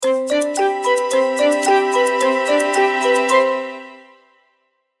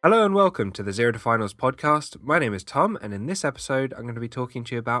Hello and welcome to the Zero to Finals podcast. My name is Tom, and in this episode, I'm going to be talking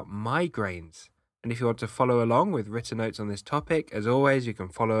to you about migraines. And if you want to follow along with written notes on this topic, as always, you can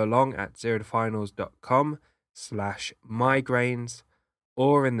follow along at zerotofinals.com/migraines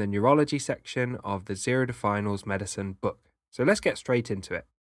or in the neurology section of the Zero to Finals medicine book. So let's get straight into it.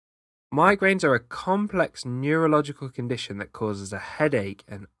 Migraines are a complex neurological condition that causes a headache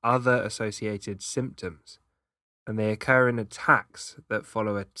and other associated symptoms, and they occur in attacks that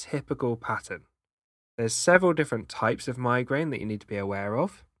follow a typical pattern. There's several different types of migraine that you need to be aware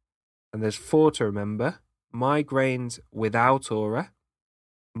of, and there's 4 to remember: migraines without aura,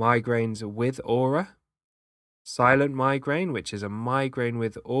 migraines with aura, silent migraine, which is a migraine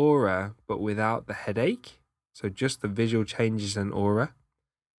with aura but without the headache, so just the visual changes in aura,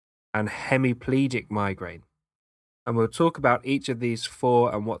 and hemiplegic migraine. And we'll talk about each of these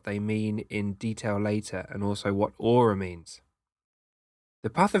 4 and what they mean in detail later, and also what aura means. The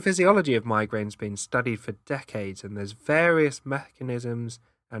pathophysiology of migraine has been studied for decades, and there's various mechanisms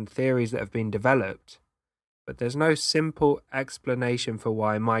and theories that have been developed, but there's no simple explanation for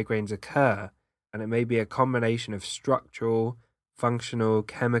why migraines occur, and it may be a combination of structural, functional,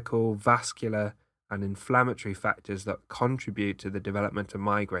 chemical, vascular, and inflammatory factors that contribute to the development of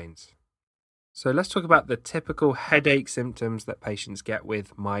migraines. So let's talk about the typical headache symptoms that patients get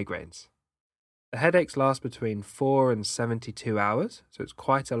with migraines. The headaches last between 4 and 72 hours, so it's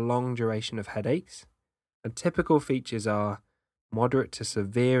quite a long duration of headaches. And typical features are moderate to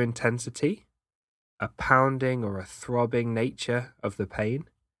severe intensity, a pounding or a throbbing nature of the pain.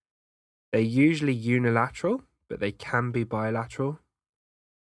 They're usually unilateral, but they can be bilateral.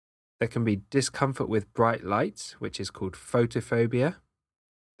 There can be discomfort with bright lights, which is called photophobia.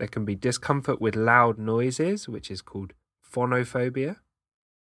 There can be discomfort with loud noises, which is called phonophobia.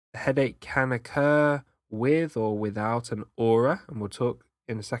 The headache can occur with or without an aura, and we'll talk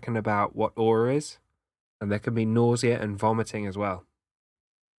in a second about what aura is. And there can be nausea and vomiting as well.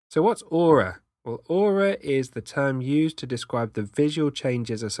 So what's aura? Well, aura is the term used to describe the visual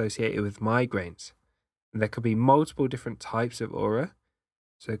changes associated with migraines. And there could be multiple different types of aura.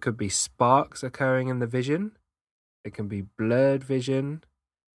 So it could be sparks occurring in the vision. It can be blurred vision.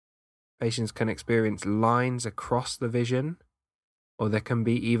 Patients can experience lines across the vision, or there can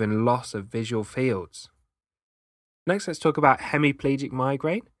be even loss of visual fields. Next, let's talk about hemiplegic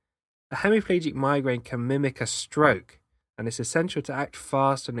migraine. A hemiplegic migraine can mimic a stroke, and it's essential to act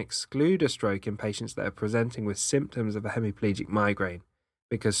fast and exclude a stroke in patients that are presenting with symptoms of a hemiplegic migraine,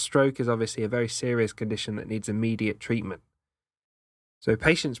 because stroke is obviously a very serious condition that needs immediate treatment. So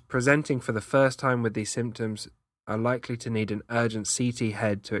patients presenting for the first time with these symptoms are likely to need an urgent CT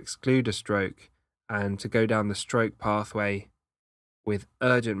head to exclude a stroke and to go down the stroke pathway with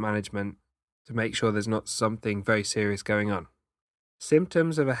urgent management to make sure there's not something very serious going on.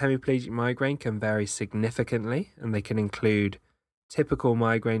 Symptoms of a hemiplegic migraine can vary significantly, and they can include typical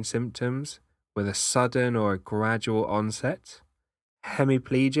migraine symptoms with a sudden or a gradual onset,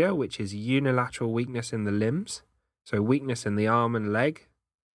 hemiplegia, which is unilateral weakness in the limbs, so weakness in the arm and leg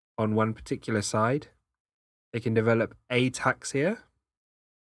on one particular side. They can develop ataxia,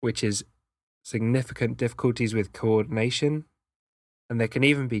 which is significant difficulties with coordination, and there can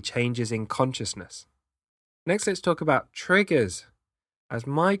even be changes in consciousness. Next, let's talk about triggers, as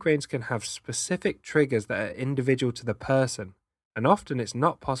migraines can have specific triggers that are individual to the person, and often it's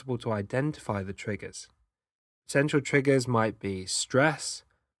not possible to identify the triggers. Potential triggers might be stress,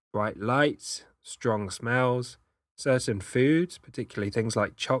 bright lights, strong smells, certain foods, particularly things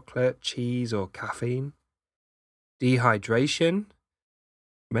like chocolate, cheese, or caffeine, dehydration,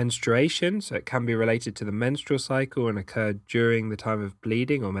 menstruation, so it can be related to the menstrual cycle and occur during the time of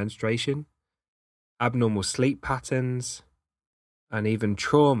bleeding or menstruation, abnormal sleep patterns, and even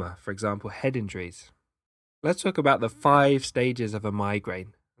trauma, for example, head injuries. Let's talk about the 5 stages of a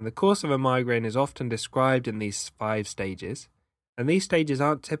migraine. And the course of a migraine is often described in these 5 stages, and these stages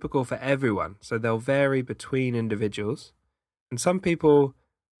aren't typical for everyone, so they'll vary between individuals, and some people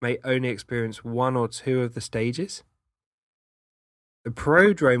may only experience 1 or 2 of the stages. The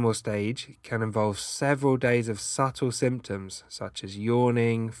prodromal stage can involve several days of subtle symptoms such as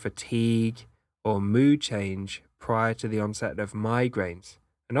yawning, fatigue, or mood change prior to the onset of migraines.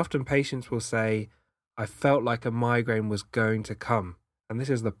 And often patients will say, "I felt like a migraine was going to come," and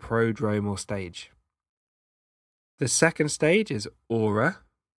this is the prodromal stage. The second stage is aura,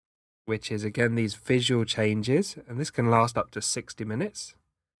 which is again these visual changes, and this can last up to 60 minutes.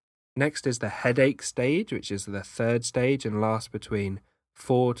 Next is the headache stage, which is the third stage and lasts between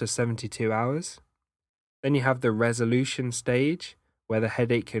 4 to 72 hours. Then you have the resolution stage, where the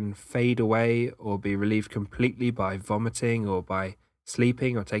headache can fade away or be relieved completely by vomiting or by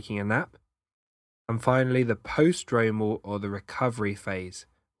sleeping or taking a nap. And finally, the postdromal or the recovery phase,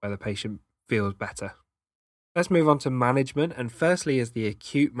 where the patient feels better. Let's move on to management, and firstly is the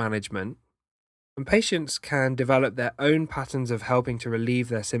acute management. And patients can develop their own patterns of helping to relieve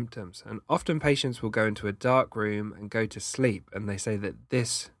their symptoms, and often patients will go into a dark room and go to sleep, and they say that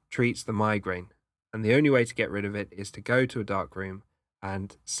this treats the migraine, and the only way to get rid of it is to go to a dark room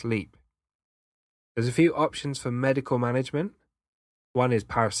and sleep. There's a few options for medical management. One is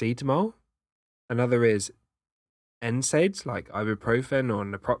paracetamol, another is NSAIDs like ibuprofen or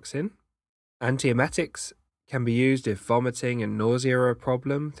naproxen. Antiemetics can be used if vomiting and nausea are a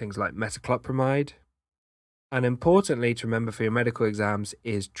problem, things like metoclopramide. And importantly to remember for your medical exams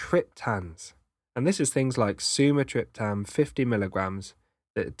is triptans. And this is things like sumatriptan 50 milligrams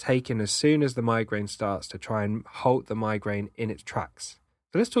that are taken as soon as the migraine starts to try and halt the migraine in its tracks.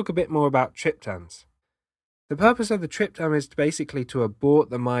 So let's talk a bit more about triptans. The purpose of the triptan is basically to abort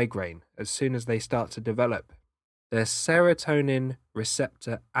the migraine as soon as they start to develop. They're serotonin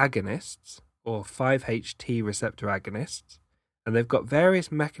receptor agonists, or 5-HT receptor agonists, and they've got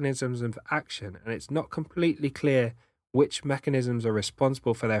various mechanisms of action, and it's not completely clear which mechanisms are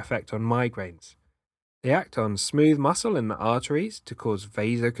responsible for their effect on migraines. They act on smooth muscle in the arteries to cause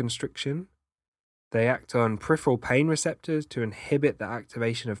vasoconstriction. They act on peripheral pain receptors to inhibit the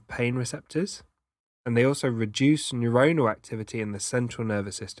activation of pain receptors. And they also reduce neuronal activity in the central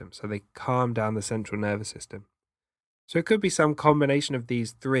nervous system, so they calm down the central nervous system. So it could be some combination of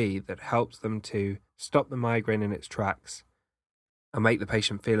these three that helps them to stop the migraine in its tracks and make the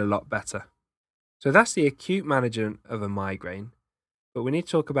patient feel a lot better. So that's the acute management of a migraine, but we need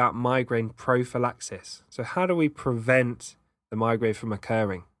to talk about migraine prophylaxis. So how do we prevent the migraine from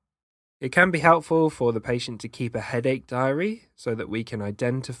occurring? It can be helpful for the patient to keep a headache diary so that we can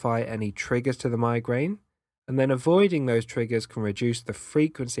identify any triggers to the migraine, and then avoiding those triggers can reduce the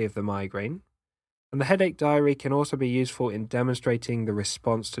frequency of the migraine. And the headache diary can also be useful in demonstrating the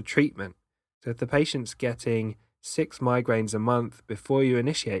response to treatment. So if the patient's getting 6 migraines a month before you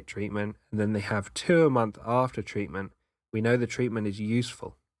initiate treatment, and then they have 2 a month after treatment, we know the treatment is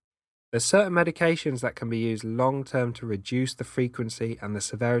useful. There's certain medications that can be used long-term to reduce the frequency and the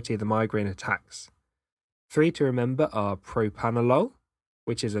severity of the migraine attacks. 3 to remember are propranolol,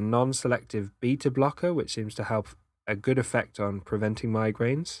 which is a non-selective beta blocker, which seems to have a good effect on preventing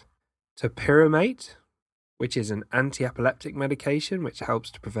migraines. Topiramate, which is an anti-epileptic medication which helps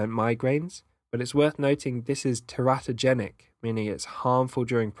to prevent migraines, but it's worth noting this is teratogenic, meaning it's harmful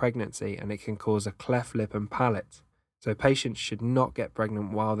during pregnancy and it can cause a cleft lip and palate. So patients should not get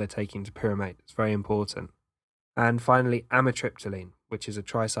pregnant while they're taking topiramate. It's very important. And finally, amitriptyline, which is a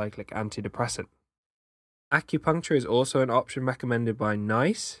tricyclic antidepressant. Acupuncture is also an option recommended by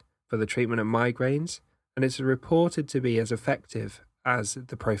NICE for the treatment of migraines, and it's reported to be as effective as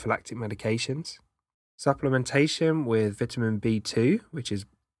the prophylactic medications. Supplementation with vitamin B2, which is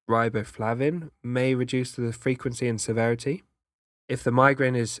riboflavin, may reduce the frequency and severity. If the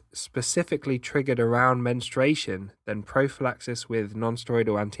migraine is specifically triggered around menstruation, then prophylaxis with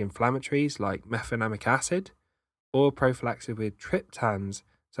non-steroidal anti-inflammatories like mefenamic acid, or prophylaxis with triptans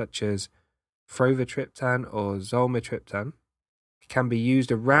such as frovatriptan or zolmitriptan, can be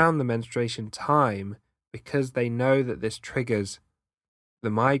used around the menstruation time because they know that this triggers the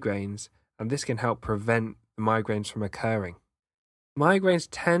migraines, and this can help prevent the migraines from occurring. Migraines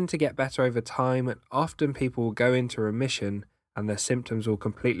tend to get better over time, and often people will go into remission and their symptoms will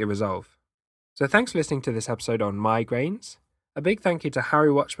completely resolve. So thanks for listening to this episode on migraines. A big thank you to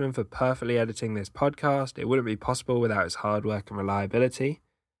Harry Watchman for perfectly editing this podcast. It wouldn't be possible without his hard work and reliability.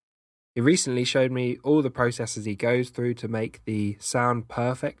 He recently showed me all the processes he goes through to make the sound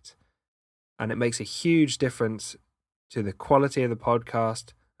perfect, and it makes a huge difference to the quality of the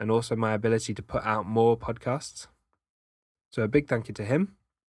podcast and also my ability to put out more podcasts. So a big thank you to him.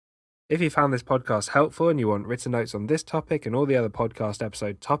 If you found this podcast helpful and you want written notes on this topic and all the other podcast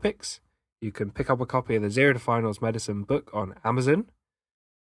episode topics, you can pick up a copy of the Zero to Finals Medicine book on Amazon.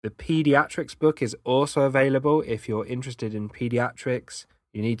 The pediatrics book is also available if you're interested in pediatrics.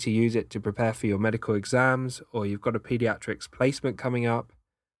 You need to use it to prepare for your medical exams, or you've got a pediatrics placement coming up.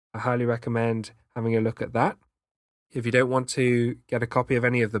 I highly recommend having a look at that. If you don't want to get a copy of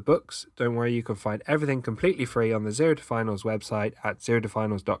any of the books, don't worry, you can find everything completely free on the Zero to Finals website at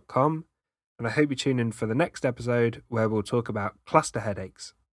zerotofinals.com. And I hope you tune in for the next episode where we'll talk about cluster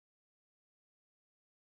headaches.